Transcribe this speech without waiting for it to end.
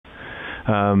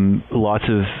lots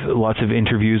of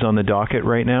interviews on the docket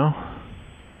right now?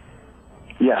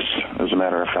 Yes, as a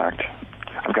matter of fact.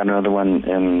 I've got another one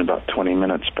in about 20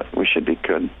 minutes, but we should be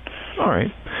good. All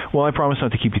right. Well, I promise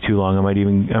not to keep you too long. I might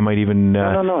even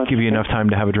give you enough time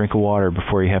to have a drink of water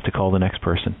before you have to call the next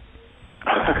person.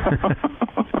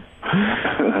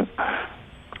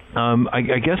 I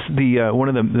guess one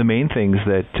of the main things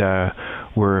that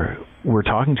we're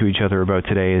talking to each other about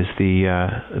today is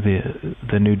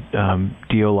the new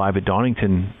DIO Live at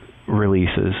Donington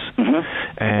releases. Mm-hmm.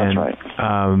 And that's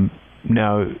right.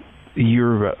 Now,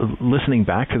 you're listening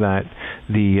back to that,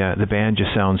 the band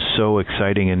just sounds so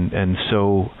exciting and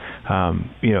so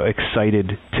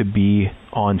excited to be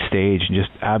on stage and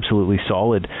just absolutely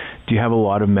solid. Do you have a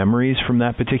lot of memories from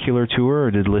that particular tour,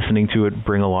 or did listening to it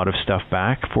bring a lot of stuff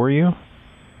back for you?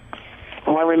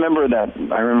 Well, I remember that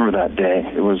day.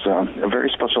 It was a very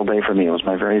special day for me. It was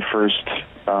my very first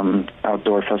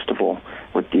outdoor festival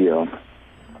with DIO,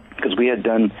 because we had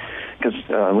done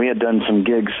some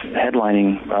gigs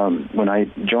headlining. When I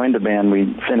joined the band, we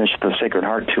finished the Sacred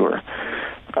Heart tour.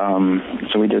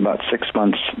 So we did about 6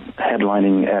 months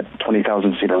headlining at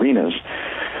 20,000-seat arenas,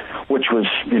 which was,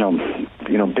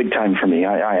 big time for me.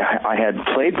 I had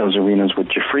played those arenas with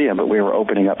Jafria, but we were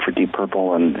opening up for Deep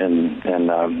Purple and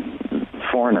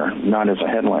Foreigner, not as a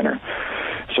headliner.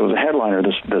 So as a headliner,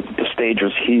 the stage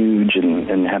was huge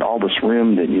and had all this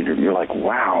room that you're like,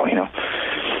 wow,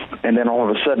 And then all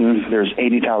of a sudden, there's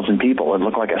 80,000 people. It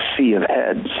looked like a sea of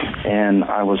heads, and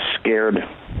I was scared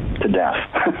to death.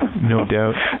 No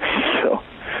doubt.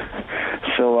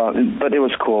 But it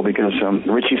was cool because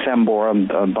Richie Sambora,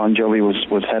 Bon Jovi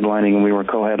was headlining, and we were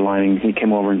co-headlining. He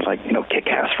came over and was like, kick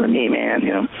ass for me, man,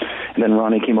 And then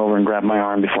Ronnie came over and grabbed my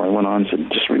arm before I went on and said,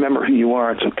 just remember who you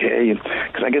are, it's okay.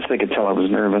 Because I guess they could tell I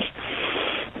was nervous,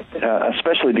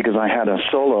 especially because I had a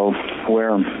solo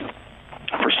where,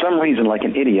 for some reason, like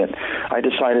an idiot, I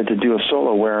decided to do a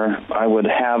solo where I would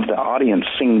have the audience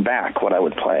sing back what I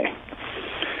would play.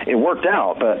 It worked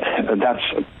out, but that's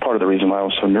part of the reason why I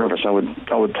was so nervous. I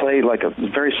would play like a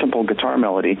very simple guitar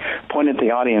melody, point at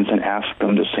the audience, and ask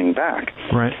them to sing back,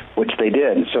 right? Which they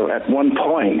did. So at one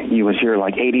point, you would hear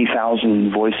like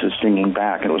 80,000 voices singing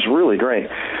back, and it was really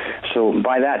great. So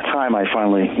by that time, I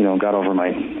finally, got over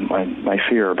my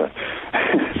fear, but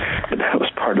that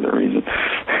was part of the reason.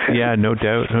 Yeah, no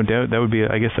doubt. That would be,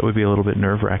 I guess, a little bit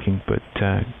nerve-wracking, but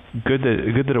good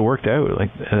that it worked out,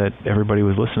 like that everybody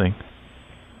was listening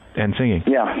and singing.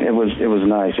 Yeah, it was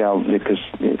nice. Yeah, because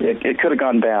it could have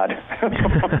gone bad,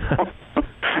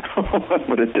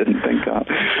 but it didn't. Thank God.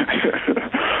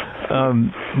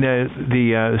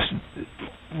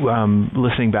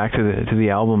 Listening back to the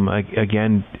album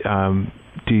again,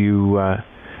 do you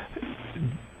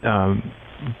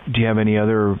have any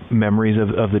other memories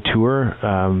of the tour?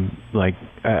 Like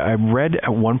I read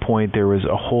at one point there was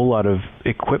a whole lot of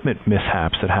equipment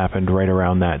mishaps that happened right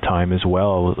around that time as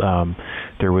well.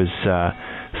 There was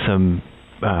some.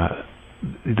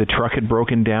 The truck had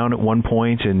broken down at one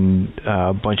point, and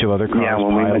a bunch of other cars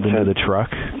piled into the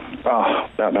truck. Oh,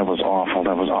 that was awful.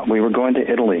 That was awful. We were going to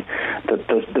Italy.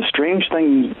 The strange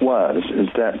thing is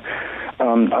that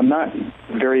I'm not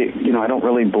very, I don't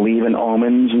really believe in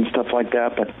omens and stuff like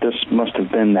that, but this must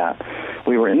have been that.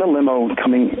 We were in the limo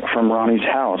coming from Ronnie's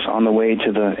house on the way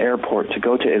to the airport to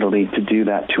go to Italy to do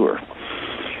that tour.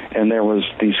 And there was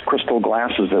these crystal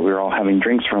glasses that we were all having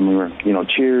drinks from. We were,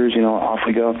 cheers, off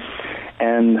we go.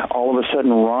 And all of a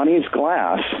sudden, Ronnie's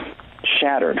glass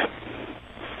shattered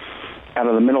out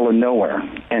of the middle of nowhere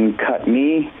and cut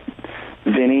me,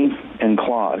 Vinny, and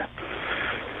Claude.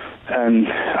 And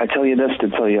I tell you this to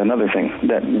tell you another thing,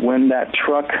 that when that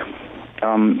truck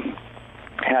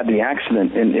had the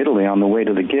accident in Italy on the way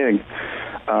to the gig,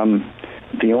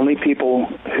 the only people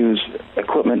whose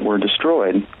equipment were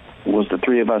destroyed was the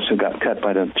three of us who got cut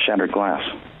by the shattered glass.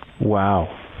 Wow.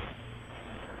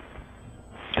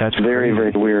 That's very,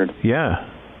 crazy. very weird. Yeah.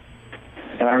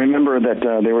 And I remember that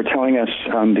they were telling us,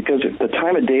 because the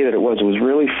time of day that it was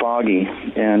really foggy,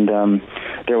 and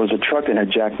there was a truck that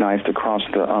had jackknifed across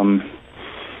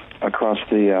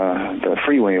the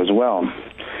freeway as well.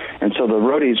 And so the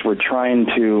roadies were trying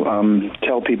to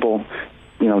tell people,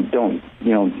 don't,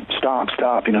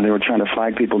 stop. They were trying to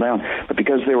flag people down. But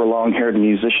because they were long-haired,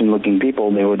 musician-looking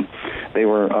people, they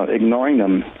were ignoring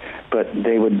them, but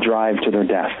they would drive to their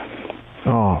death.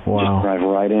 Oh, wow. Just drive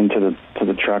right into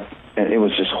the truck. And it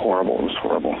was just horrible. It was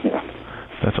horrible, yeah.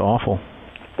 That's awful.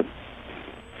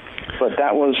 But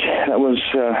that was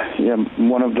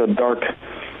one of the dark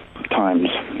times,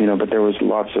 but there was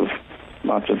lots of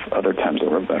other times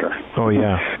that were better. Oh,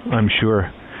 yeah, I'm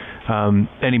sure.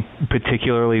 Any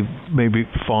particularly maybe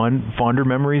fonder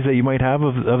memories that you might have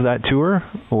of that tour,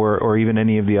 or even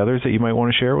any of the others that you might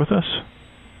want to share with us?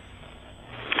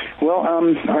 Well,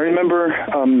 I remember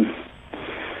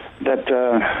that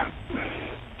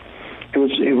it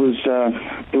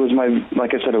was my,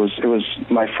 like I said, it was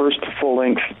my first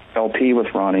full-length LP with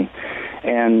Ronnie,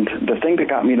 and the thing that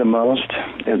got me the most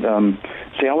is,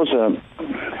 I was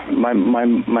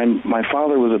my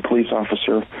father was a police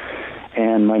officer,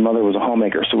 and my mother was a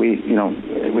homemaker, so we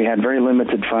had very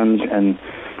limited funds, and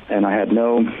I had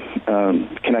no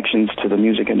connections to the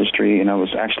music industry, and I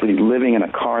was actually living in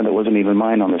a car that wasn't even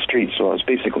mine on the street, so I was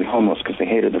basically homeless because they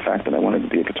hated the fact that I wanted to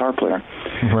be a guitar player.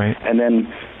 Right. And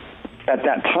then at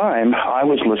that time, I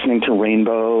was listening to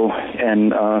Rainbow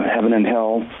and Heaven and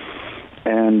Hell,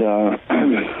 and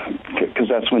because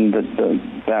that's when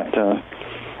that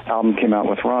album came out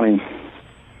with Ronnie.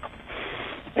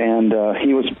 And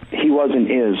he was and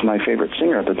is my favorite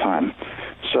singer at the time.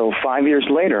 So 5 years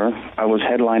later, I was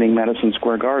headlining Madison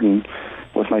Square Garden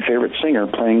with my favorite singer,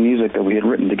 playing music that we had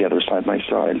written together side by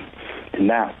side. And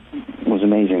that was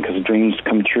amazing because dreams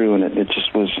come true, and it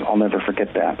just was, I'll never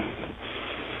forget that.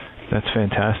 That's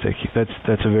fantastic.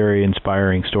 That's a very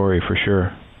inspiring story for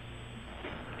sure.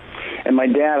 And my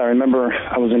dad, I remember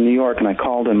I was in New York and I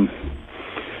called him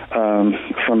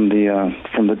from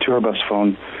the tour bus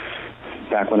phone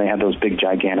back when they had those big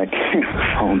gigantic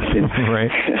phones.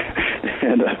 Right.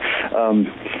 And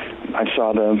I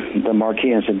saw the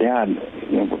marquee and I said, Dad,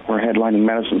 we're headlining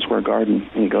Madison Square Garden.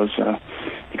 And he goes,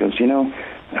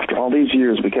 after all these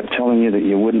years, we kept telling you that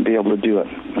you wouldn't be able to do it,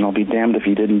 and I'll be damned if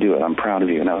you didn't do it. I'm proud of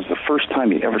you. And that was the first time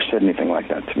he ever said anything like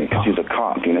that to me, because he's a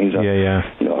cop. He's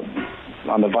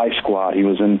on the Vice Squad. He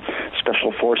was in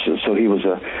Special Forces, so he was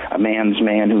a man's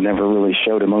man who never really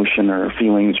showed emotion or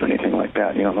feelings or anything like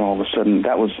that. And all of a sudden,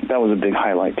 that was a big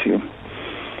highlight too.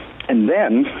 And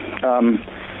then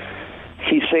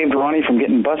he saved Ronnie from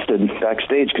getting busted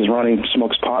backstage, because Ronnie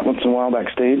smokes pot once in a while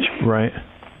backstage. Right.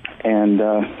 And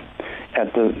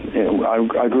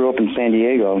I grew up in San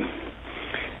Diego,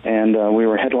 and we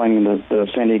were headlining the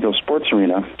San Diego Sports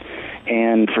Arena.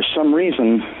 And for some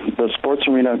reason, the sports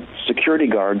arena security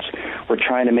guards were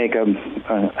trying to make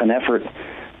an effort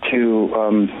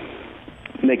to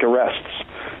make arrests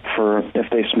for if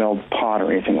they smelled pot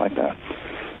or anything like that.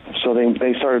 So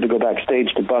they started to go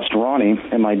backstage to bust Ronnie,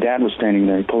 and my dad was standing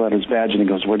there. He pulled out his badge and he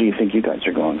goes, "Where do you think you guys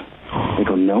are going?" They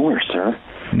go, "Nowhere, sir."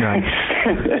 Nice.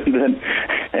 and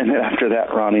then after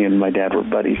that, Ronnie and my dad were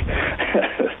buddies.